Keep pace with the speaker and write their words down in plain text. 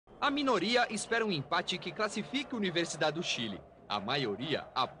A minoria espera um empate que classifique a Universidade do Chile. A maioria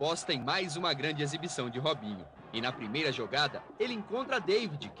aposta em mais uma grande exibição de Robinho. E na primeira jogada, ele encontra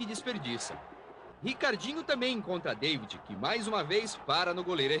David, que desperdiça. Ricardinho também encontra David, que mais uma vez para no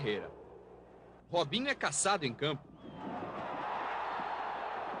goleiro Herrera. Robinho é caçado em campo.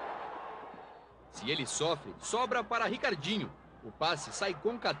 Se ele sofre, sobra para Ricardinho. O passe sai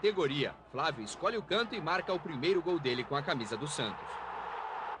com categoria. Flávio escolhe o canto e marca o primeiro gol dele com a camisa do Santos.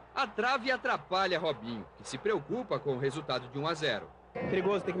 A trave atrapalha Robinho, que se preocupa com o resultado de 1-0.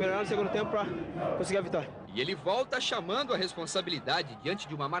 Perigoso, tem que melhorar no segundo tempo para conseguir a vitória. E ele volta chamando a responsabilidade diante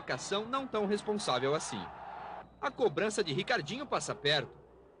de uma marcação não tão responsável assim. A cobrança de Ricardinho passa perto.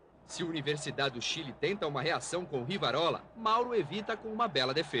 Se a Universidade do Chile tenta uma reação com Rivarola, Mauro evita com uma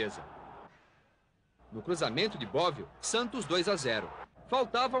bela defesa. No cruzamento de Bóvio, Santos 2-0.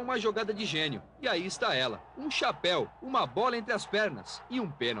 Faltava uma jogada de gênio, e aí está ela. Um chapéu, uma bola entre as pernas e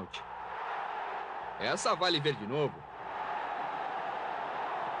um pênalti. Essa vale ver de novo.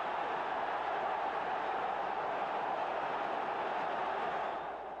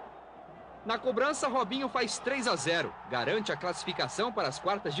 Na cobrança, Robinho faz 3-0, garante a classificação para as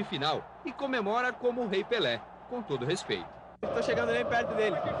quartas de final e comemora como o Rei Pelé, com todo respeito. Estou chegando nem perto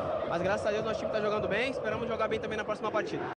dele, mas graças a Deus nosso time está jogando bem, esperamos jogar bem também na próxima partida.